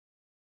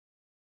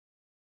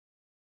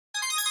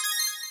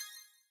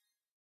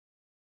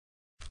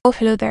Oh,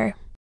 hello there.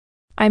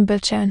 I'm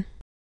Bilchan.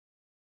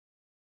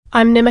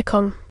 I'm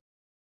Nimakung.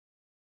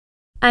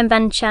 I'm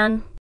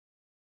Banchan.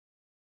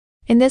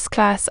 In this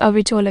class, I'll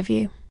read to all of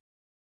you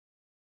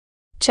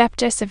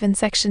Chapter 7,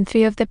 Section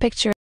 3 of the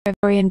picture of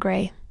Dorian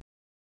Gray.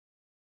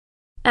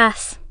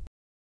 As.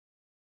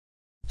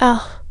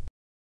 The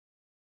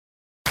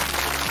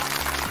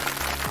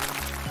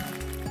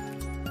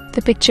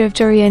picture of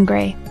Dorian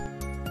Gray.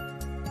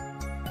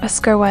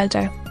 Oscar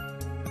Wilde.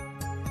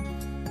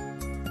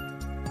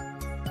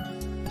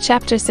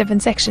 Chapter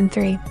 7, Section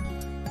 3.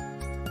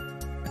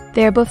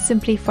 They are both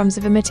simply forms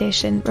of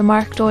imitation,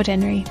 remarked Lord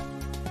Henry.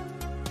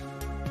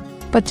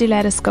 But do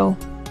let us go.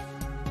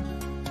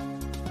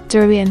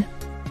 Dorian,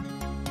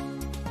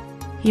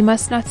 you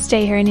must not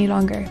stay here any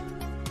longer.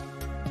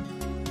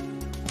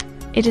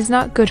 It is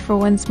not good for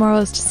one's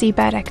morals to see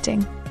bad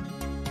acting.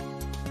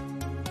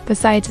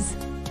 Besides,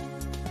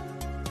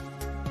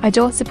 I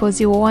don't suppose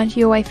you will want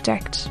your wife to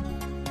act.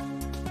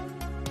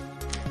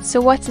 So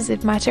what does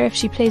it matter if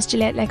she plays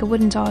Juliet like a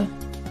wooden doll?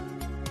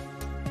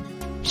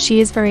 She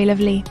is very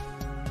lovely.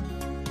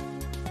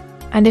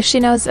 And if she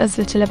knows as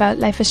little about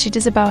life as she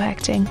does about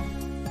acting,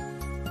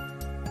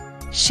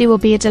 she will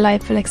be a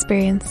delightful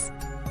experience.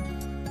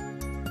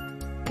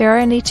 There are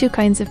only two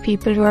kinds of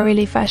people who are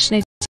really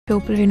fascinated: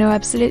 people who know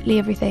absolutely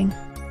everything,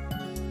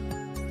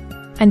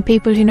 and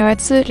people who know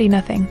absolutely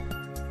nothing.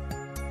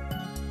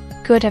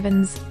 Good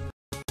heavens.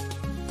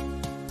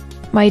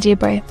 My dear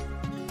boy,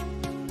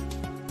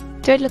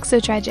 don't look so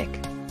tragic.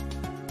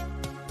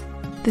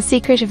 The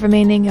secret of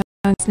remaining young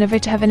is never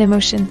to have an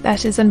emotion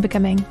that is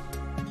unbecoming.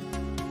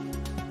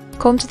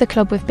 Come to the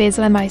club with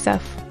Basil and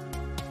myself.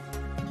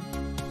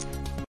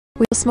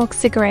 We will smoke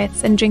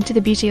cigarettes and drink to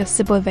the beauty of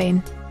Sybil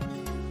Vane.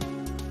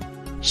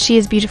 She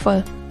is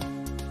beautiful.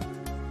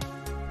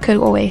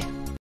 Go away.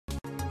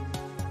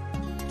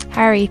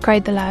 Harry,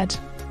 cried the lad.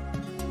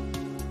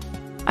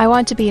 I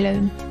want to be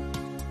alone.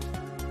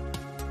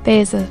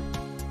 Basil,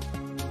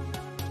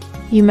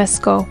 you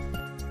must go.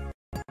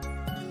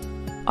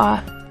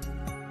 Ah.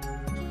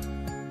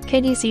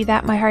 Can you see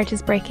that my heart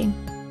is breaking?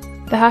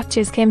 The hot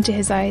tears came to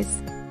his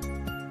eyes.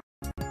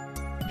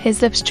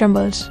 His lips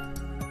trembled.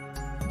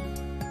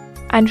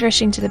 And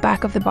rushing to the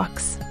back of the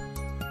box,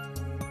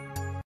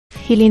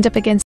 he leaned up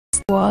against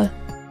the wall,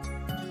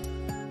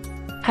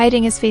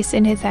 hiding his face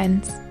in his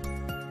hands.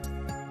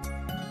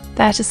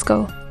 Let us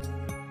go.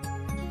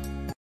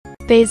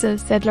 Basil,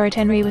 said Lord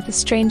Henry with a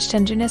strange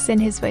tenderness in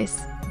his voice.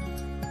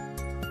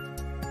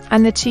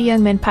 And the two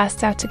young men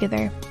passed out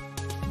together.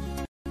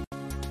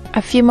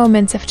 A few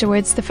moments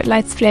afterwards, the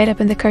footlights flared up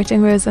and the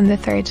curtain rose on the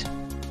third.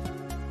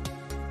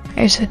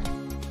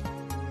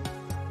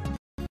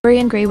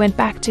 Dorian Gray went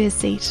back to his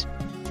seat.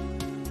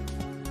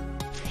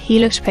 He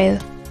looked pale,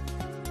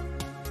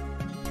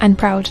 and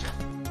proud,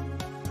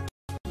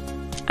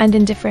 and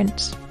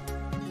indifferent.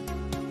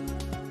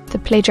 The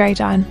play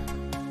dragged on,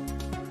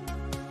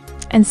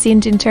 and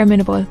seemed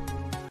interminable.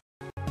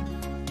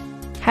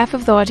 Half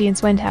of the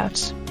audience went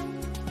out,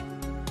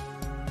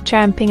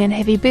 tramping in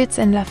heavy boots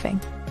and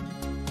laughing.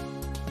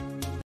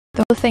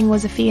 The whole thing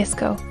was a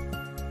fiasco.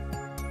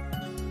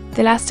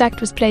 The last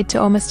act was played to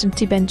almost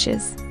empty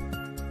benches.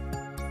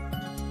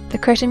 The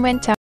curtain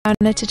went down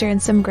on a titter and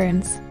some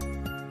groans.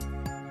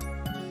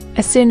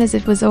 As soon as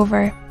it was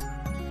over,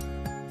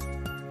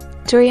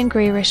 Dorian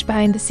Gray rushed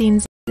behind the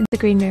scenes in the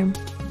green room.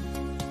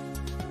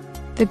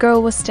 The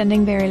girl was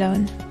standing there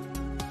alone,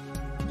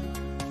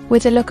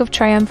 with a look of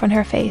triumph on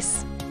her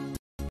face.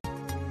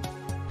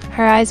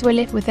 Her eyes were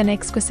lit with an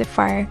exquisite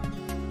fire.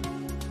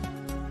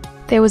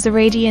 There was a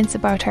radiance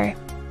about her.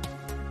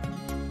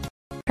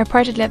 Her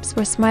parted lips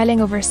were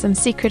smiling over some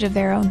secret of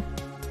their own.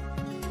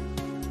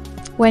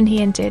 When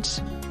he entered,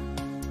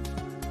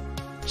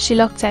 she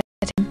looked at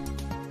him,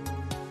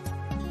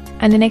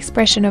 and an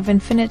expression of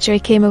infinite joy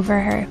came over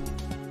her.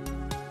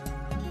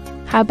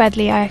 How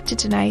badly I acted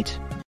tonight.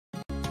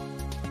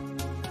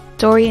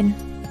 Dorian,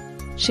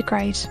 she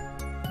cried.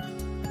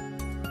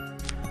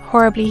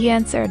 Horribly, he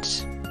answered,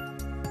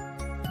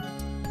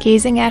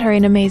 gazing at her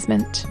in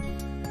amazement.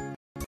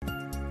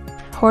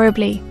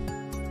 Horribly.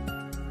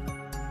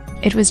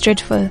 It was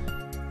dreadful.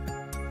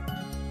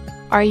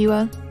 Are you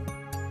ill?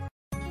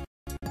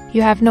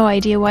 You have no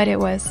idea what it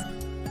was.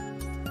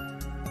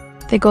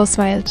 The girl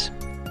smiled.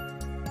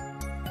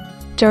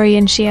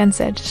 Dorian, she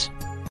answered,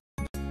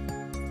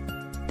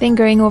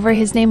 lingering over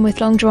his name with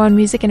long-drawn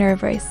music in her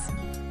voice,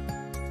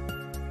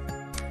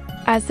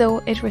 as though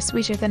it were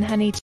sweeter than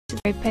honey to the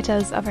very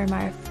petals of her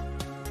mouth.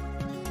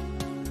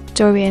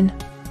 Dorian,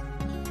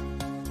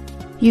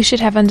 you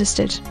should have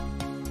understood.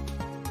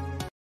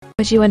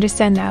 But you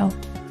understand now.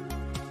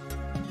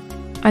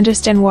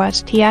 Understand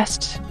what? He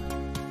asked.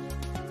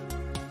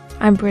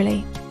 I'm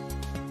brilliant.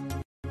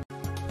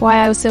 Why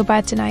I was so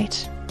bad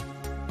tonight.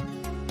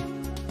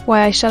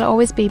 Why I shall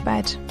always be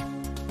bad.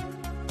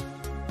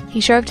 He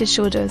shrugged his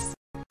shoulders.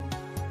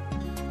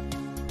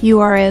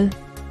 You are ill,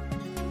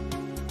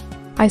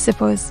 I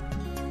suppose.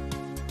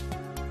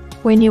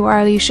 When you are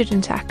ill, you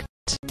shouldn't act.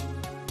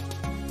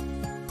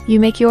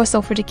 You make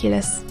yourself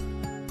ridiculous.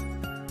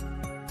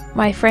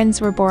 My friends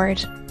were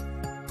bored.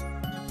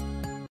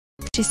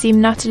 She seemed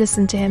not to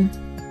listen to him.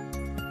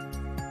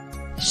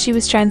 She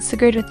was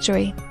transfigured with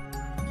joy.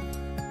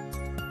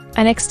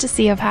 An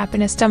ecstasy of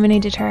happiness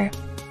dominated her.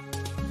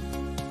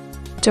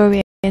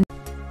 Dorian.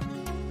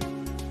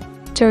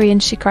 Dorian,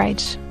 she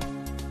cried.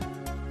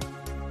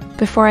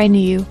 Before I knew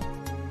you,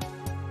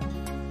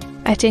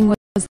 acting was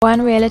the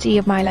one reality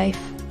of my life.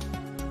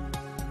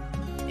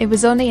 It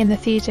was only in the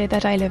theatre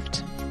that I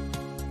lived.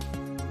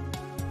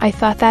 I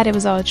thought that it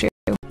was all true.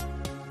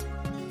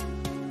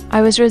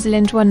 I was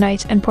Rosalind one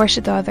night and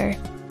Portia the other.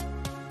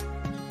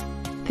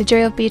 The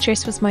joy of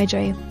Beatrice was my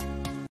joy,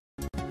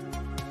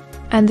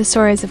 and the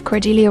sorrows of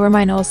Cordelia were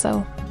mine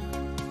also.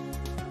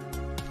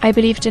 I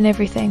believed in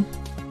everything.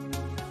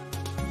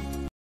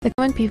 The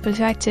common people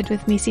who acted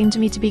with me seemed to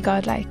me to be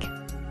godlike.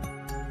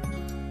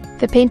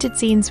 The painted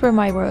scenes were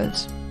my world.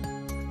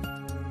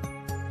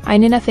 I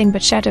knew nothing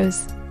but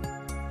shadows,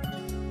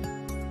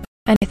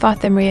 and I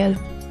thought them real.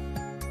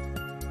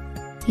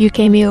 You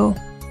came, you,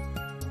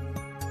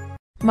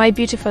 my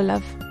beautiful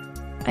love,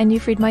 and you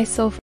freed my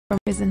soul from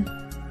prison.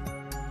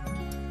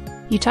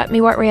 You taught me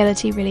what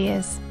reality really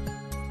is.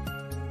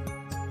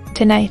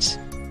 Tonight,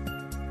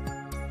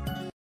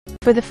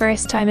 for the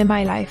first time in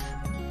my life,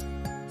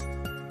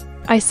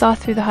 I saw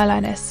through the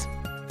hollowness,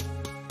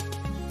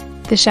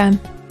 the sham,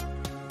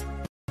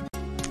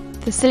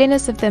 the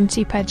silliness of the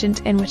empty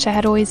pageant in which I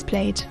had always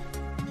played.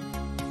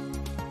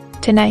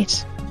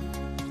 Tonight,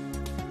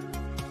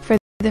 for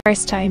the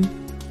first time,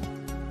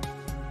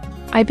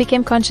 I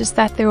became conscious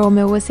that the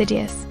Romeo was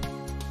hideous,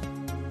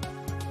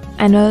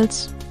 annulled,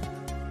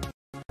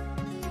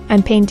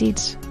 and painted,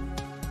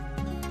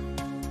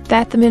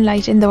 that the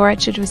moonlight in the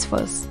orchard was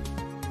false,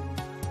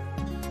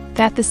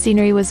 that the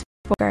scenery was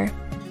vulgar,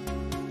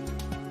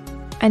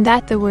 and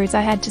that the words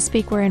I had to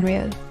speak were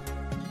unreal,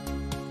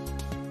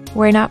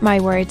 were not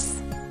my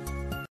words,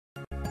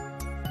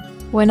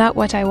 were not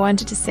what I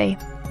wanted to say.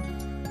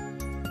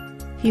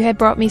 You had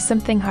brought me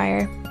something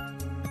higher,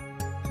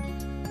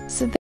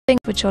 something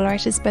which all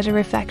art is but a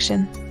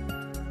reflection.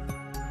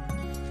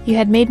 You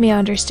had made me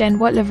understand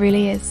what love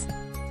really is.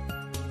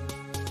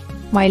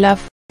 My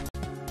love.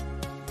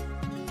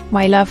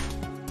 My love.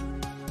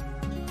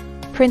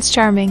 Prince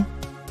Charming.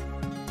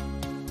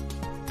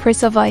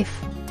 Prince of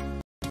life.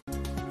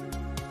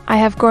 I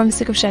have grown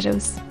sick of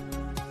shadows.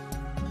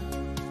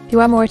 You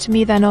are more to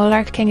me than all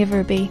art can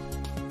ever be.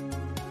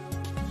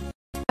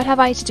 What have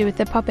I to do with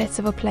the puppets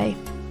of a play?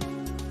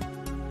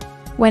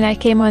 When I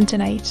came on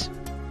tonight,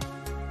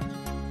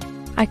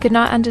 I could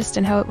not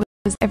understand how it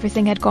was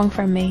everything had gone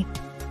from me.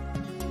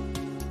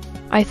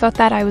 I thought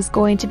that I was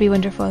going to be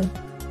wonderful.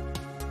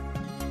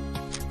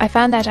 I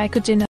found that I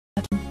could do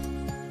nothing.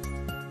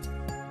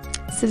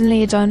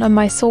 Suddenly it dawned on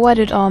my soul what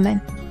it all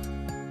meant.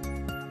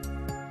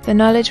 The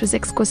knowledge was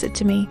exquisite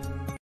to me.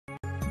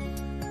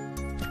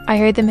 I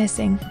heard them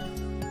hissing,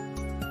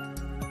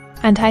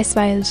 and I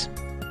smiled.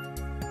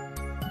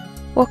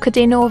 What could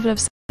they know of love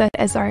such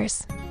as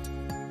ours?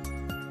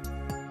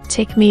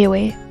 Take me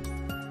away.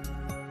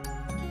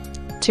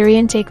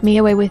 Dorian, take me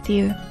away with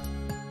you,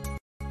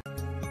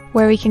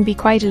 where we can be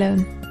quite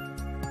alone.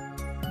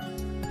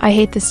 I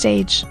hate the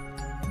stage.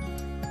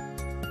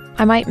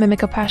 I might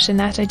mimic a passion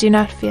that I do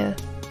not feel,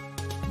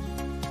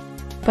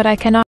 but I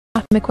cannot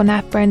mimic one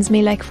that burns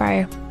me like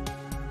fire.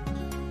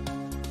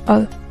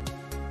 Oh,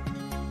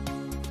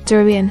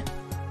 Dorian.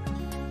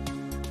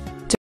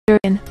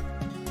 Dorian.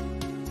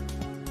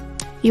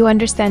 You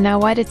understand now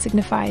what it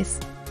signifies.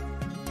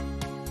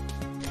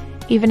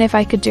 Even if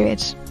I could do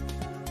it,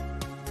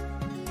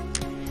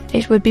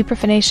 it would be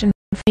profanation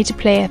for me to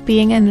play at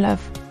being in love.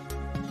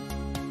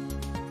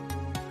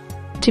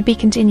 To be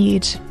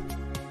continued.